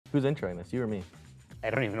Who's introing this, you or me? I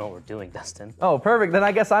don't even know what we're doing, Dustin. Oh, perfect. Then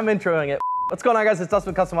I guess I'm introing it. What's going on, guys? It's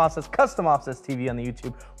Dustin with Custom Offsets TV on the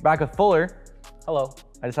YouTube. We're back with Fuller. Hello.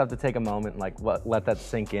 I just have to take a moment and let that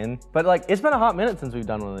sink in. But it's been a hot minute since we've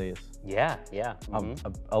done one of these. Yeah.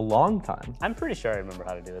 A long time. I'm pretty sure I remember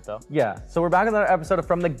how to do it though. Yeah, so we're back in another episode of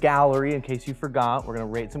From the Gallery. In case you forgot, we're gonna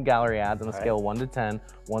rate some gallery ads on a scale of 1 to 10.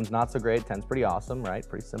 1's not so great, 10's pretty awesome, right?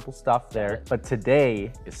 Pretty simple stuff there. But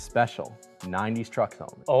today is special. 90s trucks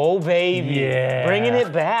only. Oh baby, yeah. Bringing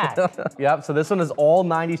it back. Yep, so this one is all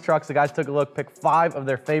 90s trucks. The guys took a look, picked 5 of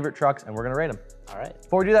their favorite trucks, and we're gonna rate them. All right.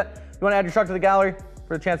 Before we do that, you wanna add your truck to the gallery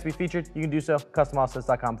for a chance to be featured, you can do so,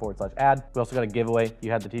 customoffsets.com/ad. We also got a giveaway.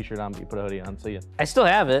 You had the t-shirt on, but you put a hoodie on, so yeah. I still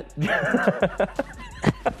have it.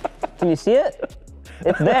 Can you see it?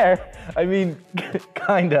 It's there. I mean,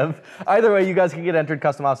 kind of. Either way, you guys can get entered,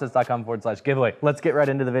 customoffsets.com/giveaway. Let's get right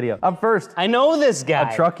into the video. Up first, I know this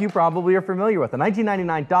guy. a truck you probably are familiar with, a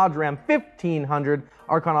 1999 Dodge Ram 1500,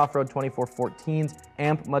 Archon Off-Road 2414s,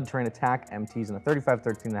 AMP Mud Terrain Attack MTs, and a 35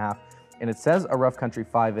 13.5. And it says a rough country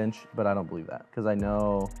 5-inch, but I don't believe that because I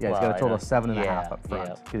know, he's got a total of 7.5 up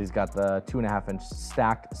front because he's got the 2.5-inch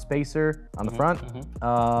stacked spacer on the front.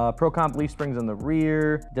 Pro Comp leaf springs on the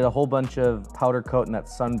rear. Did a whole bunch of powder coat in that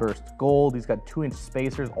sunburst gold. He's got 2-inch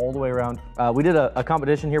spacers all the way around. We did a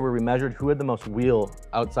competition here where we measured who had the most wheel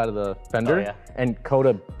outside of the fender, and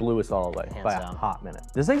Coda blew us all away by a hot minute.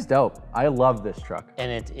 This thing's dope. I love this truck.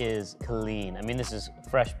 And it is clean. I mean, this is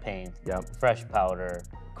fresh paint, fresh powder,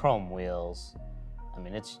 chrome wheels. I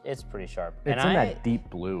mean, it's pretty sharp. It's in that deep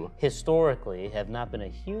blue. Historically, have not been a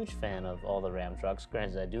huge fan of all the Ram trucks.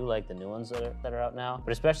 Granted, I do like the new ones that are out now,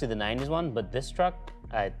 but especially the 90s one. But this truck,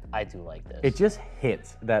 I do like this. It just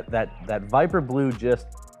hits. That Viper blue just,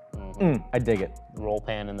 I dig it. Roll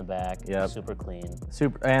pan in the back, super clean.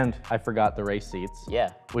 And I forgot the race seats.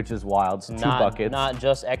 Yeah. Which is wild, 2 buckets. Not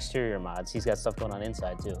just exterior mods, he's got stuff going on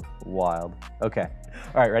inside too. Wild. Okay,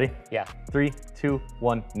 all right, ready? Yeah. 3, 2,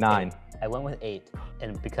 1, 9. I went with 8,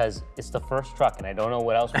 and because it's the first truck, and I don't know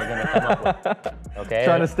what else we're gonna come up with. Okay.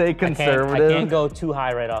 Trying to stay conservative. I can't go too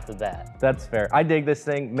high right off the bat. That's fair. I dig this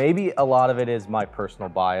thing. Maybe a lot of it is my personal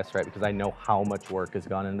bias, right? Because I know how much work has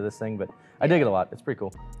gone into this thing, but I dig it a lot. It's pretty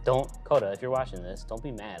cool. Coda, if you're watching this, don't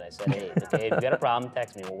be mad. I said 8. Okay, if you got a problem,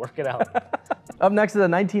 text me. We'll work it out. Up next is a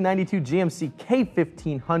 1992 GMC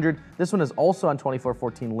K1500. This one is also on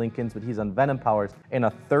 2414 Lincolns, but he's on Venom Powers in a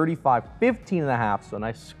 35 15.5, so a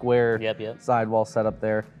nice square sidewall setup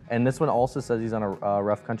there. And this one also says he's on a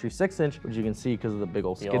rough country 6-inch, which you can see because of the big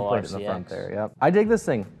old skid plate in the front there. Yep. I dig this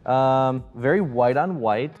thing. Very white on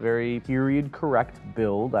white, very period correct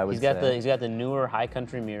build, I would say. He's got the newer high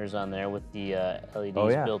country mirrors on there with the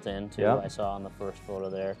LEDs built in too. I saw on the first photo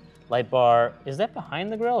there. Light bar, is that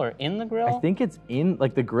behind the grill or in the grill? I think it's in,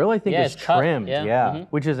 the grill I think is trimmed,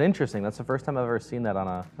 which is interesting. That's the first time I've ever seen that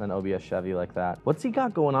on an OBS Chevy like that. What's he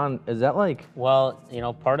got going on? Is that like? Well, you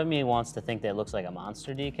know, part of me wants to think that it looks like a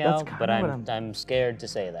monster decal, but I'm scared to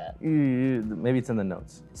say that. Maybe it's in the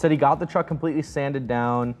notes. Said he got the truck completely sanded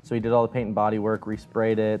down, so he did all the paint and body work,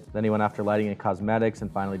 resprayed it, then he went after lighting and cosmetics,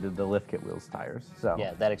 and finally did the lift kit wheels tires. So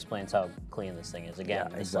yeah, that explains how clean this thing is. Again,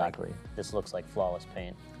 exactly. This looks like flawless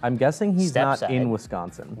paint. I'm guessing he's not in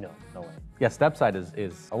Wisconsin. No way. Yeah, Stepside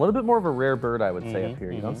is a little bit more of a rare bird, I would say, up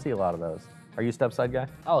here. You don't see a lot of those. Are you Stepside guy?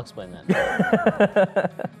 I'll explain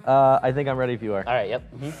that. I think I'm ready if you are. All right, yep.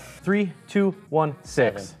 3, 2, 1,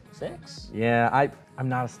 6. 6? Yeah, I'm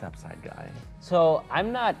not a Stepside guy. So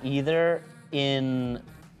I'm not either in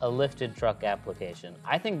a lifted truck application.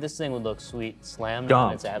 I think this thing would look sweet slammed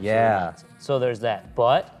on its absolute nuts. So there's that,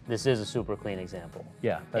 but this is a super clean example.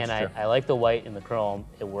 Yeah, that's true. And I like the white and the chrome.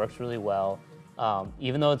 It works really well.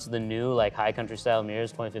 Even though it's the new high country style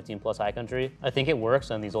mirrors, 2015 plus high country, I think it works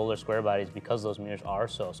on these older square bodies because those mirrors are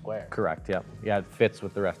so square. Correct, yeah. Yeah, it fits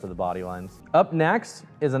with the rest of the body lines. Up next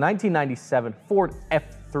is a 1997 Ford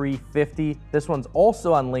F350. This one's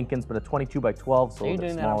also on Lincolns, but a 22 by 12, so a little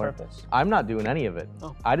bit smaller. Are you doing that on purpose? I'm not doing any of it.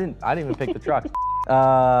 Oh. I didn't even pick the truck.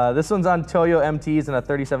 This one's on Toyo MTs and a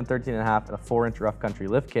 37 13.5 and a 4-inch rough country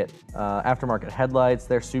lift kit. Aftermarket headlights,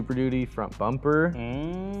 their Super Duty front bumper.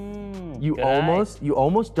 You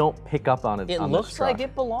almost don't pick up on it. It looks like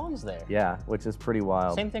it belongs there. Yeah, which is pretty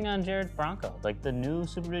wild. Same thing on Jared's Bronco. Like the new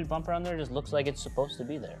Super Duty bumper on there just looks like it's supposed to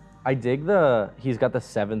be there. I dig he's got the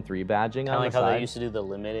 7.3 badging on the side. Like how they used to do the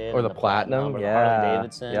limited or the platinum, or the Harley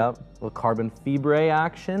Davidson. Yep, little carbon fibre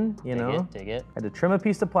action, you know. Dig it. Had to trim a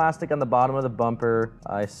piece of plastic on the bottom of the bumper.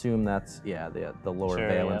 I assume that's the lower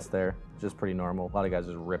valence there, which is pretty normal. A lot of guys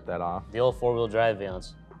just rip that off. The old 4-wheel drive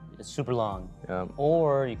valence. It's super long.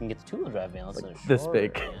 Or you can get the 2-wheel drive valence. Like this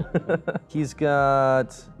big. He's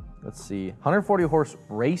got Let's see, 140 horse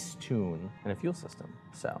race tune and a fuel system.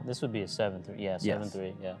 So this would be a 7.3. Yeah,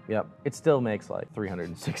 7.3. Yeah. Yep. It still makes like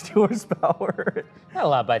 360 horsepower. Not a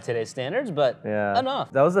lot by today's standards, but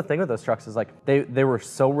enough. That was the thing with those trucks is like they were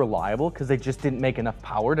so reliable because they just didn't make enough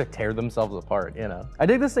power to tear themselves apart. You know. I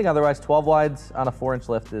dig this thing. Otherwise, 12 wides on a 4-inch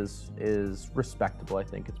lift is respectable. I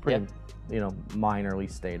think it's pretty, you know,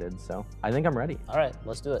 minorly stated. So I think I'm ready. All right,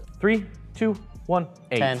 let's do it. 3, 2, 1,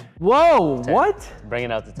 8. 10. Whoa, 10. what? Bring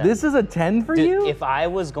it out to 10. This is a 10 for you? If I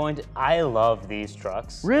was going to, I love these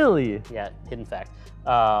trucks. Really? Yeah, hidden fact.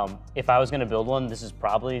 If I was gonna build one, this is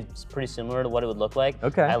probably pretty similar to what it would look like.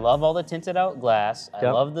 Okay. I love all the tinted out glass. I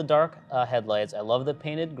love the dark headlights. I love the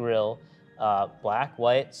painted grille. Black,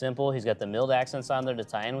 white, simple. He's got the milled accents on there to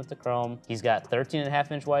tie in with the chrome. He's got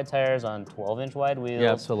 13.5-inch wide tires on 12-inch wide wheels.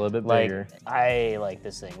 Yeah, it's a little bit bigger. I like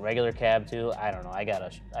this thing. Regular cab too. I don't know. I got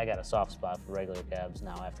a soft spot for regular cabs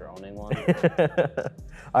now after owning one.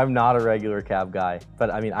 I'm not a regular cab guy, but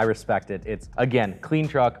I mean, I respect it. It's, again, clean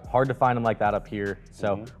truck, hard to find them like that up here.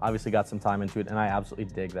 So obviously got some time into it, and I absolutely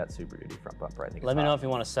dig that Super Duty front bumper. I think Let me know if you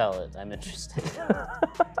want to sell it. I'm interested.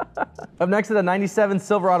 Up next is a 97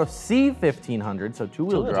 Silverado C1500, so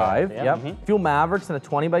two-wheel drive. Yep. Fuel Mavericks and a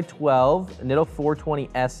 20x12, Nitto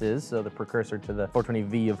 420S's, so the precursor to the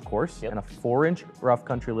 420V, of course, and a 4-inch rough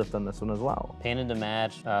country lift on this one as well. Painted to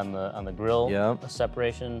match on the grill, a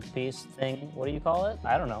separation piece thing. What do you call it?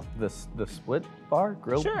 I don't know. The split bar,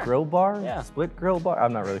 grill bar, split grill bar.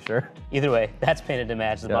 I'm not really sure. Either way, that's painted to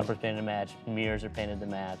match. The bumper's painted to match. Mirrors are painted to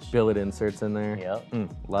match. Billet inserts in there. Yep.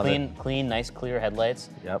 Love it. Clean, nice, clear headlights.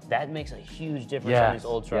 Yep. That makes a huge difference on these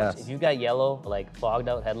old trucks. If you've got yellow, like fogged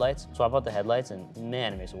out headlights, swap out the headlights, and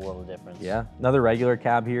man, it makes a world of difference. Yeah. Another regular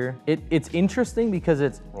cab here. It's interesting because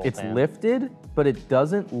it's lifted, but it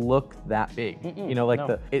doesn't look that big. You know, like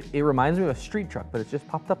it reminds me of a street truck, but it's just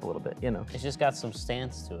popped up a little bit. You know. It's just got some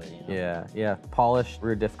stance to it. You know? Yeah. Polished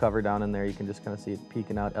rear diff cover down in there. You can just kind of see it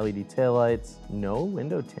peeking out. LED taillights. No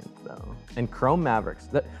window tint though. And chrome Mavericks.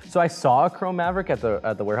 So I saw a chrome Maverick at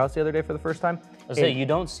the warehouse the other day for the first time. I was saying, you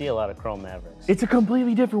don't see a lot of chrome Mavericks. It's a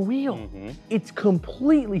completely different wheel. It's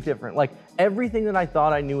completely different. Like everything that I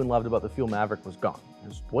thought I knew and loved about the Fuel Maverick was gone.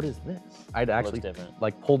 What is this? I'd actually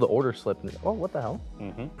like pull the order slip and oh, what the hell?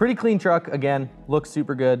 Pretty clean truck. Again, looks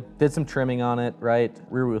super good. Did some trimming on it, right?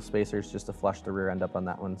 Rear wheel spacers just to flush the rear end up on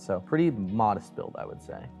that one. So pretty modest build, I would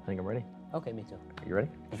say. I think I'm ready. Okay, me too. Are you ready?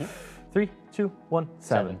 3, 2, 1,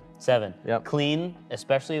 7. 7. Yep. Clean,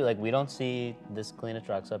 especially like we don't see this clean of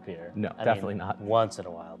trucks up here. No, definitely not. Once in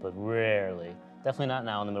a while, but rarely. Definitely not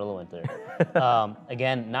now in the middle of winter.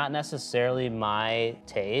 Again, not necessarily my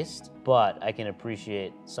taste, but I can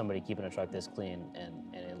appreciate somebody keeping a truck this clean and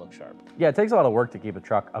it looks sharp. Yeah, it takes a lot of work to keep a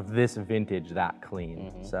truck of this vintage that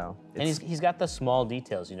clean. So. And he's got the small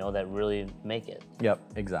details, you know, that really make it. Yep,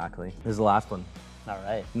 exactly. This is the last one. All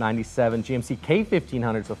right. 97 GMC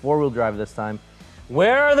K1500, so 4-wheel drive this time.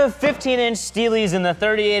 Where are the 15-inch Steelies and the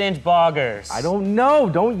 38-inch Boggers? I don't know.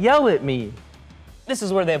 Don't yell at me. This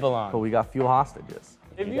is where they belong. But we got fuel hostages.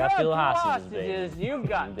 If you got fuel hostages, you've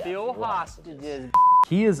got fuel hostages.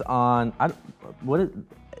 He is on.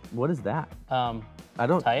 What is that? I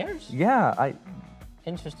don't. Tires? Yeah,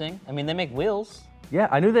 Interesting. I mean, they make wheels. Yeah,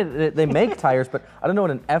 I knew that they make tires, but I don't know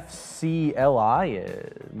what an FCLI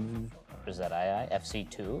is. Is that II?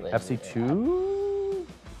 FC2? FC2?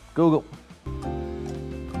 Google.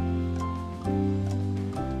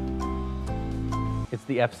 It's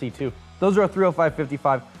the FC2. Those are a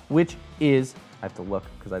 305/55, which is, I have to look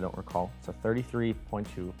because I don't recall. It's a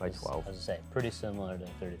 33.2 by 12. I was gonna say, pretty similar to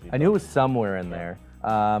 33. I knew it was somewhere in there.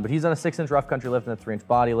 But he's on a 6-inch rough country lift and a 3-inch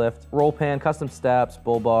body lift. Roll pan, custom steps,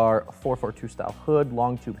 bull bar, a 442 style hood,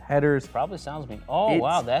 long tube headers. Probably sounds mean. Oh,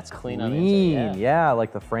 wow, that's clean on the inside. Yeah,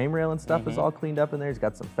 like the frame rail and stuff is all cleaned up in there. He's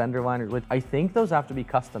got some fender liners, which I think those have to be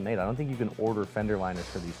custom made. I don't think you can order fender liners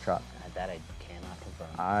for these trucks. That I cannot confirm.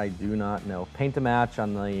 I do not know. Paint to match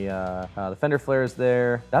on the fender flares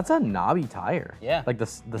there. That's a knobby tire. Yeah. Like the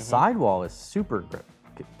sidewall is super.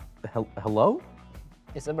 Hello?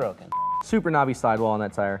 It's a broken. Super knobby sidewall on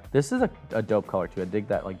that tire. This is a dope color too. I dig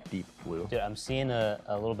that like deep blue. Dude, I'm seeing a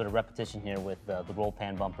little bit of repetition here with the roll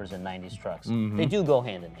pan bumpers in 90s trucks. They do go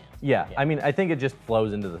hand in hand. Yeah, I mean, I think it just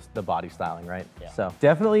flows into the body styling, right? Yeah. So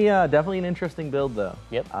definitely an interesting build though.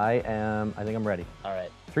 Yep. I think I'm ready. All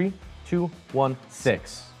right. 3, 2, 1,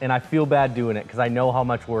 6. And I feel bad doing it because I know how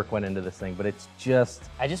much work went into this thing, but it's just.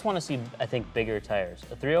 I just want to see, I think, bigger tires.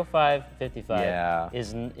 A 305/55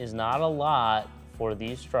 is not a lot for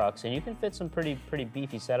these trucks, and you can fit some pretty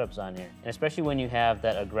beefy setups on here. And especially when you have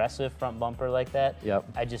that aggressive front bumper like that. Yep.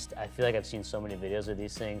 I feel like I've seen so many videos of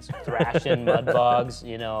these things thrashing mud bogs,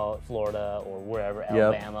 you know, Florida or wherever,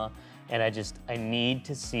 Alabama. And I need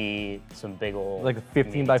to see some big old like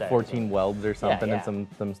 15 by 14 welds or something, yeah. and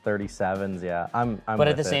some 37s. Yeah, I'm. But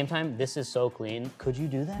at the same time, this is so clean. Could you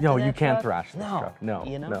do that? No, to you that can't truck? thrash this truck. No,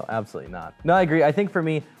 you know? no, absolutely not. No, I agree. I think for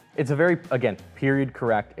me, it's a very, again, period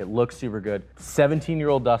correct. It looks super good.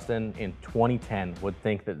 17-year-old Dustin in 2010 would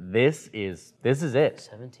think that this is it.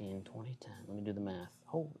 17, 2010. Let me do the math.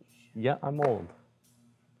 Holy shit. Yeah, I'm old.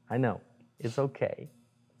 I know. It's okay.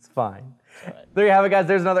 It's fine. Right. There you have it, guys.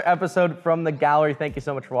 There's another episode from the gallery. Thank you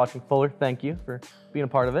so much for watching. Fuller, thank you for being a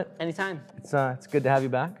part of it. Anytime. It's good to have you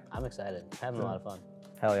back. I'm excited. Having a lot of fun.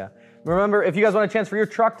 Hell yeah. Remember, if you guys want a chance for your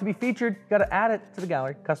truck to be featured, you gotta add it to the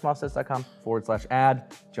gallery,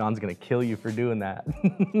 customoffsets.com/ad. John's gonna kill you for doing that.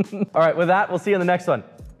 All right, with that, we'll see you in the next one.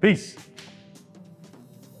 Peace.